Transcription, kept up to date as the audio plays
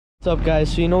What's up,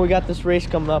 guys? So we got this race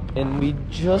coming up, and me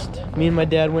and my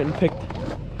dad went and picked,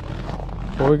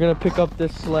 we're gonna pick up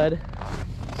this sled.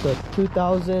 It's a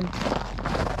 2000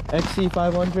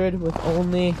 XC500 with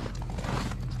only,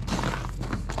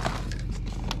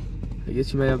 I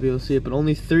guess you might not be able to see it, but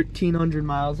only 1,300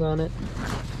 miles on it.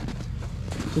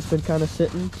 Just been kind of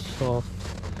sitting, so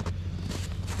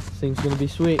this thing's gonna be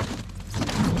sweet.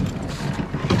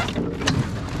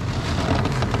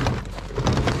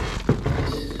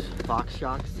 Box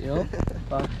shocks. Yep,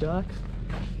 box shocks.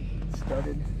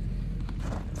 Started.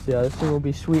 So yeah, this thing will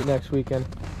be sweet next weekend.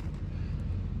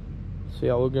 So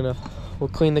yeah, we'll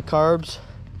clean the carbs,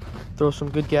 throw some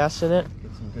good gas in it.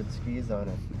 Get some good skis on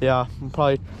it. Yeah,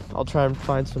 I'll try and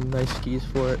find some nice skis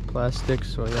for it, plastic.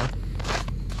 So yeah.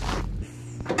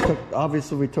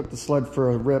 Obviously, we took the sled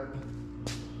for a rip,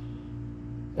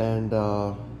 and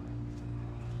the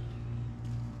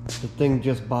thing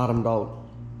just bottomed out.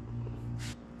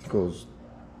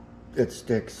 It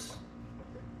sticks.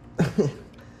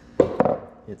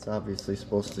 It's obviously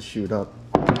supposed to shoot up.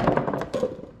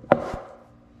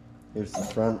 Here's the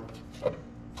front.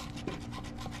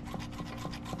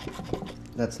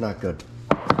 That's not good.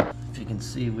 If you can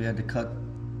see, we had to cut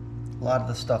a lot of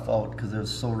the stuff out because it was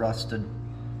so rusted.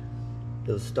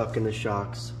 It was stuck in the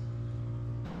shocks.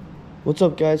 What's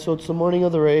up, guys? So it's the morning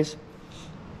of the race.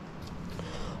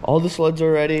 All the sleds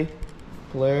are ready.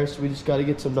 Polaris, we just got to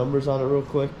get some numbers on it real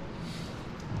quick.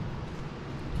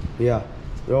 Yeah,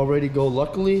 they're all ready to go.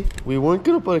 Luckily, we weren't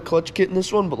going to put a clutch kit in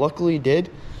this one, but luckily did,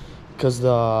 because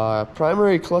the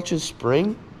primary clutch's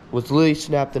spring was literally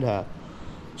snapped in half.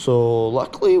 So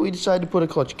luckily, we decided to put a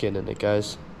clutch kit in it,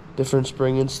 guys. Different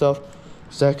spring and stuff,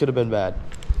 because that could have been bad.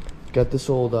 Got this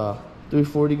old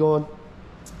 340 going.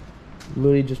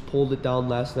 Literally just pulled it down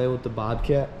last night with the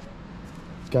Bobcat.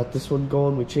 Got this one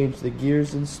going. We changed the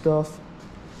gears and stuff.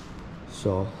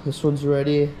 So this one's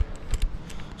ready.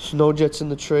 Snow jets in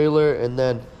the trailer, and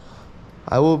then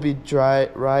I will be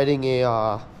riding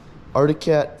a Arctic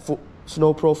Cat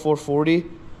Snow Pro 440,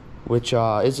 which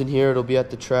isn't here. It'll be at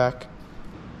the track.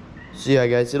 So yeah,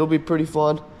 guys, it'll be pretty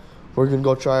fun. We're gonna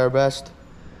go try our best.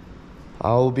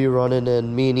 I will be running,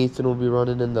 and me and Ethan will be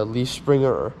running in the Leaf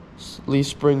Springer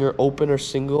Open or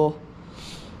Single.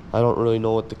 I don't really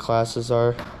know what the classes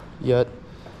are yet.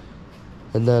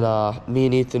 And then me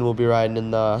and Ethan will be riding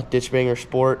in the Ditchbanger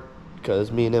Sport,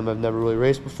 because me and him have never really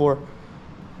raced before.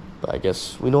 But I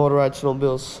guess we know how to ride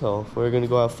snowmobiles, so we're going to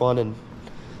go have fun and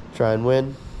try and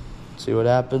win, see what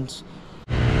happens.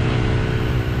 Well,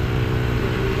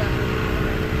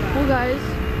 guys,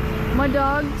 my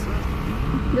dog,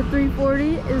 the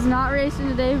 340, is not racing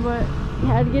today, but he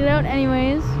had to get it out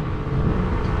anyways.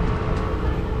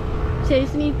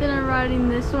 Chase and Ethan are riding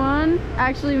this one.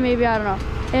 Actually, maybe, I don't know.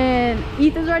 And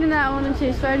Ethan's riding that one, and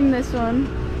Chase riding this one.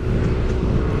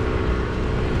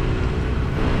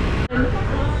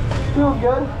 Feels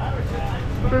good.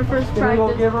 For first practice. We're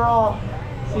gonna go give her all.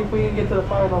 See if we can get to the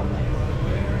final.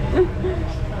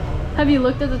 Have you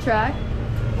looked at the track? A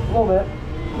little bit.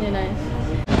 Yeah, nice.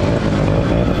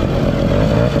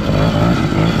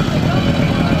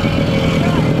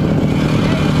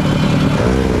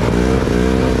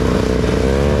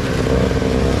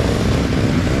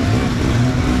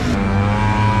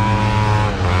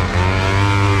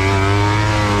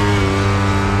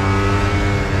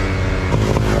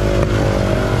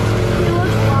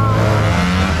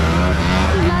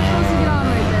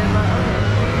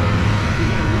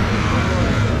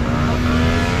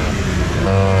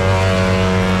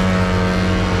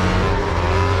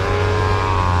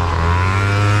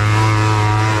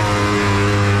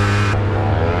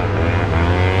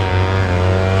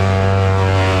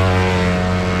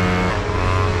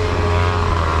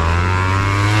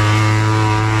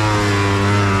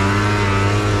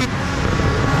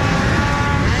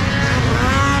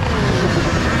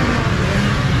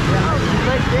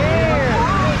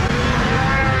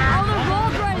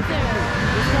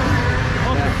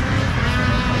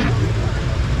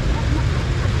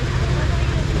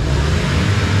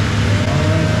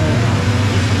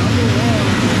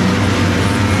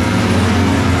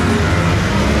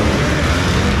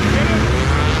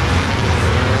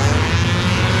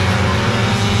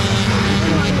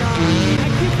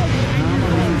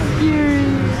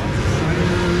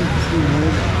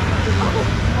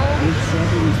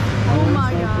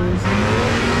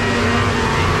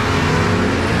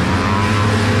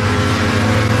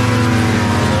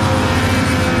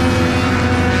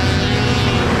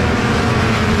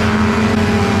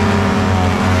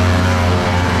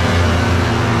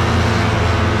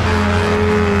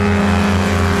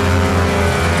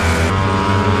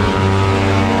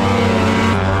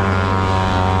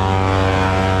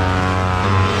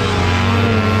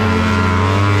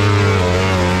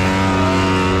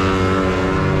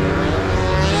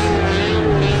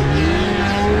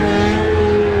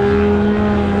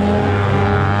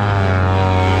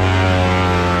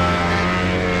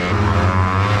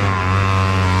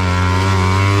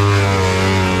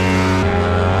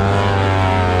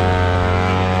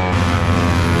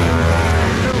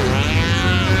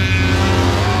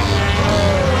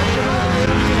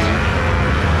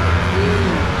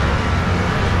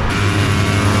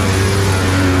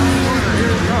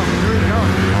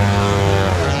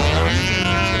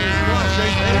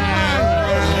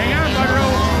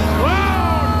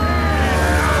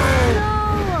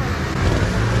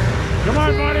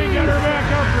 on, buddy, get her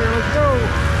back up here. Let's go.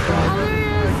 Oh, there he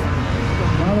is.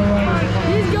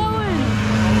 He's going.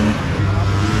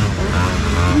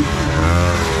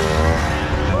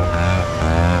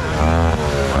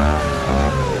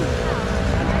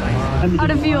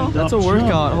 How'd it feel? That's a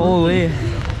workout, holy.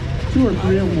 2 or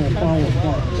 3 of them will fall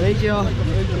apart. Thank you.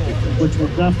 Which will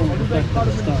definitely affect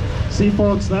the stuff. See,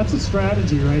 folks, that's a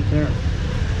strategy right there.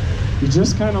 You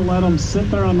just kind of let them sit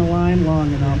there on the line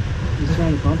long enough. Just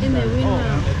try to bump And they start. win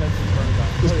now.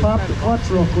 Just pop the clutch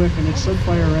real quick and it should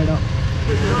fire right up.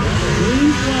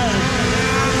 Green flag.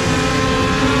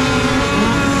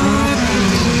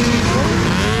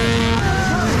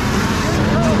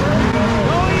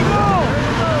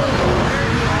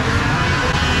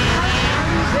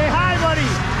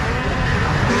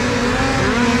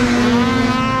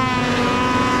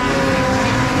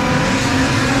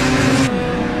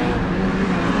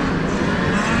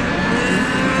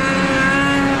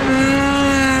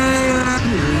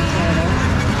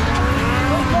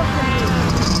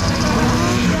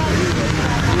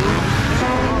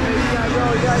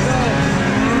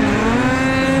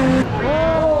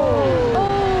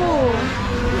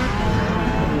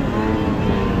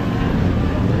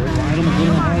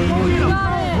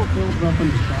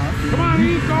 Come on,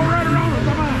 Eve, go right around him,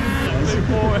 come on. That's your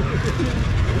boy.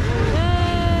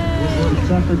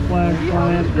 Checkered flag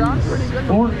flying.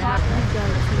 Sport.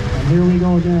 And here we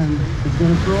go again. He's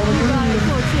going to throw the green.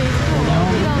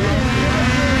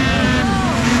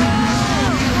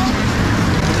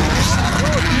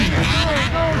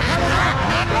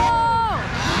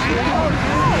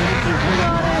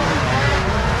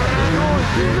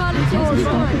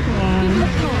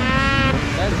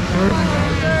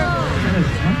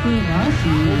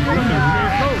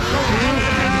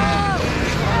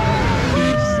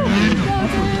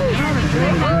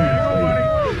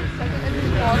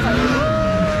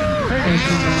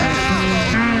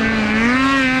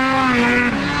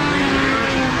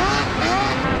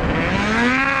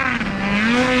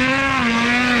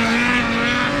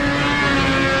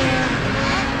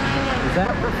 Is that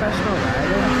a professional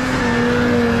rider?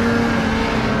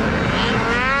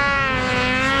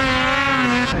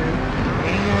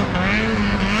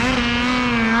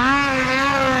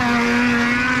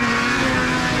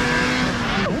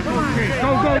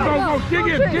 Go, dig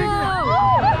him, dig him.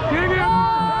 Dig him.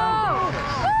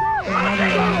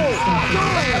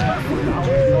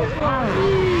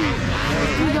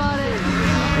 You got it.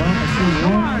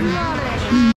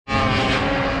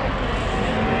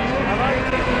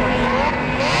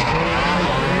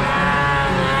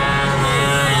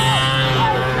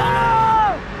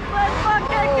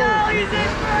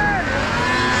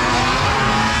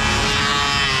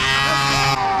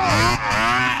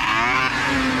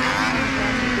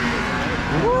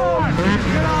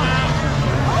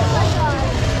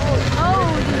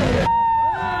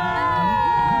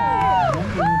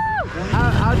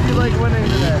 How'd you like winning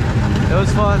today? It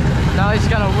was fun. Now he's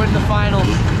gotta win the finals.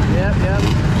 Yep.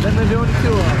 Then they're doing 2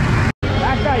 of them.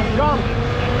 That guy's drunk.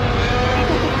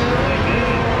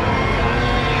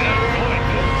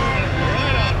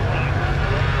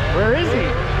 Where is he?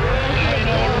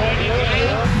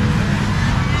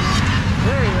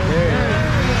 There he is.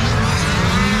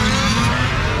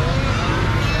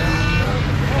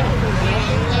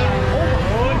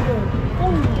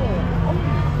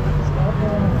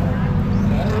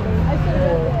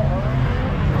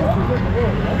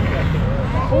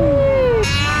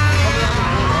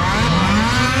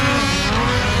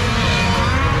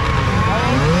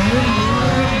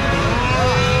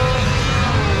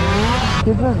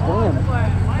 People in van.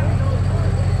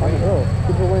 Oh,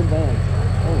 people in van.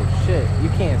 Oh shit, you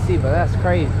can't see, but that's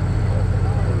crazy.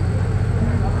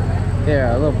 Here,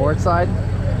 a little board slide.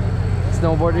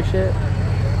 Snowboarder shit.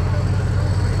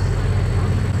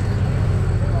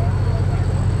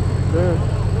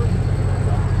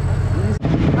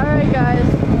 Alright guys,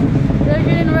 they're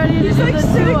getting ready to do the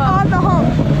sitting on the hump.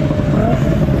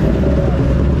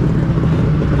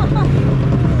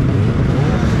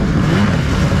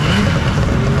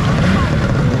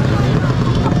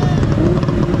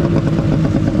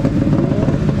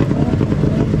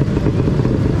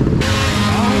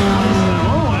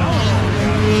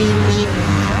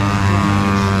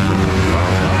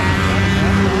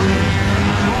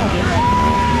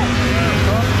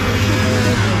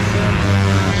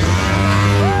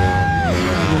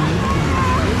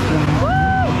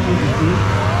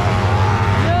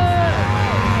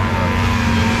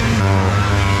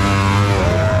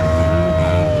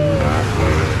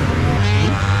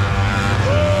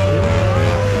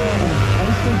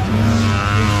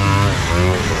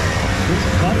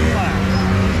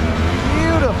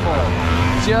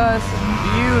 just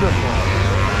beautiful.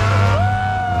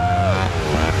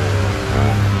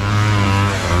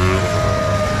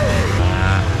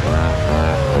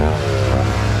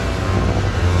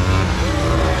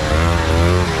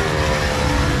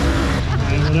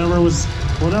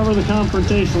 Whatever the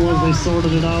confrontation was, they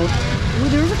sorted it out. Ooh,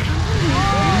 there was a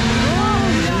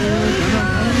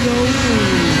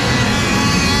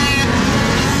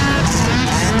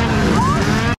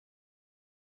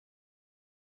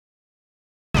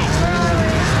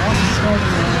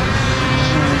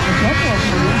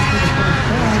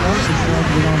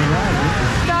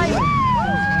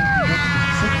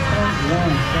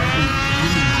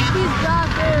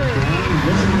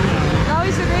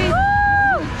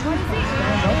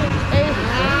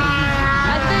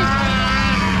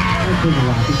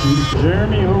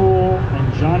Jeremy Hoole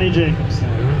and Johnny Jacobson.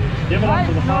 Give it up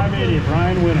for the 580 of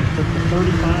Ryan Whittam. Took the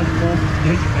 35 club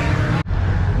Ditchbanger.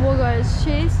 Well guys,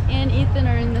 Chase and Ethan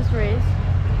are in this race,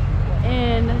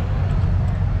 and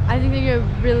I think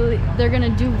they're gonna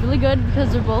do really good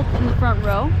because they're both in the front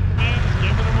row.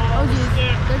 Oh geez,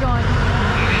 they're going.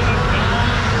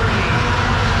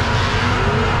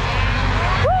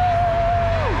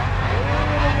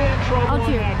 I'll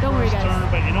cheer. Don't worry, guys. Turn,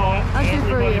 but you know what? I'll cheer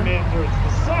for you. It's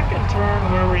the second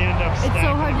turn where we end up. It's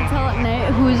so hard to tell at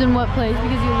night who's in what place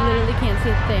because you literally can't see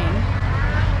a thing.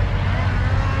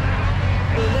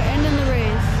 They're ending the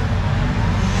race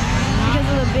because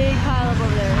of the big pile up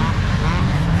over there.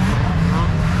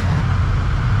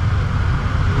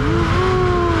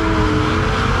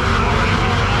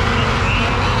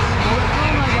 Oh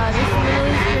my god, this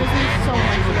really scares me so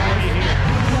much, guys.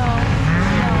 No.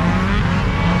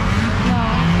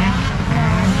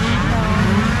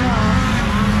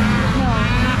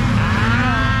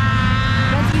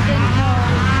 That's Ethan.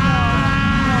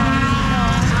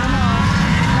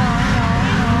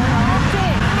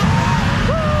 Okay.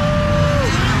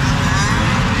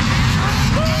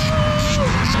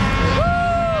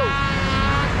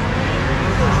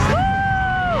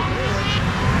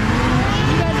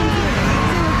 You guys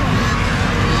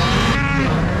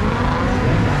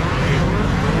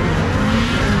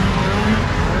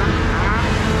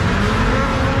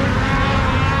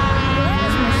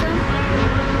can see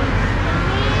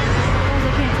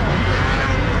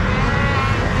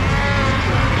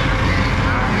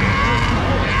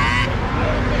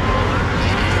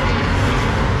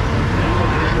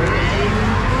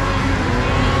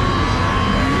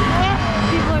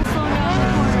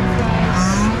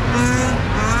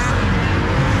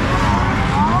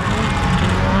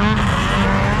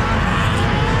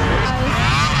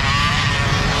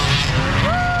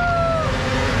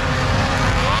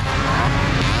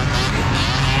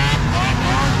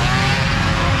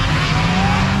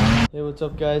Hey, what's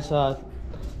up guys?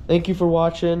 Thank you for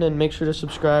watching, and make sure to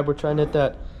subscribe. We're trying to hit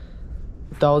that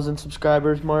 1,000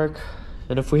 subscribers mark,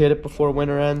 and if we hit it before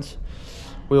winter ends,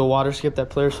 we will water skip that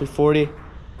Polaris 340.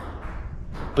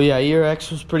 But yeah,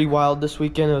 ERX was pretty wild this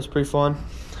weekend. It was pretty fun.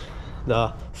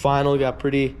 The final got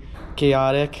pretty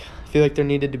chaotic. I feel like there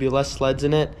needed to be less sleds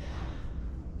in it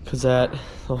because the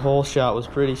whole shot was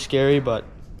pretty scary, but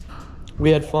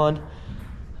we had fun.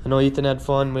 I know Ethan had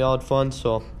fun. We all had fun.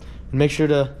 So make sure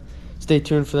to stay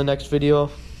tuned for the next video.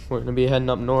 We're going to be heading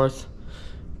up north,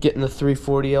 getting the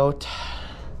 340 out,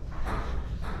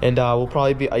 and we'll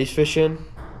probably be ice fishing.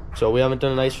 So we haven't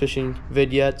done an ice fishing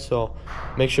vid yet, so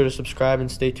make sure to subscribe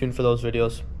and stay tuned for those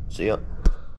videos. See ya.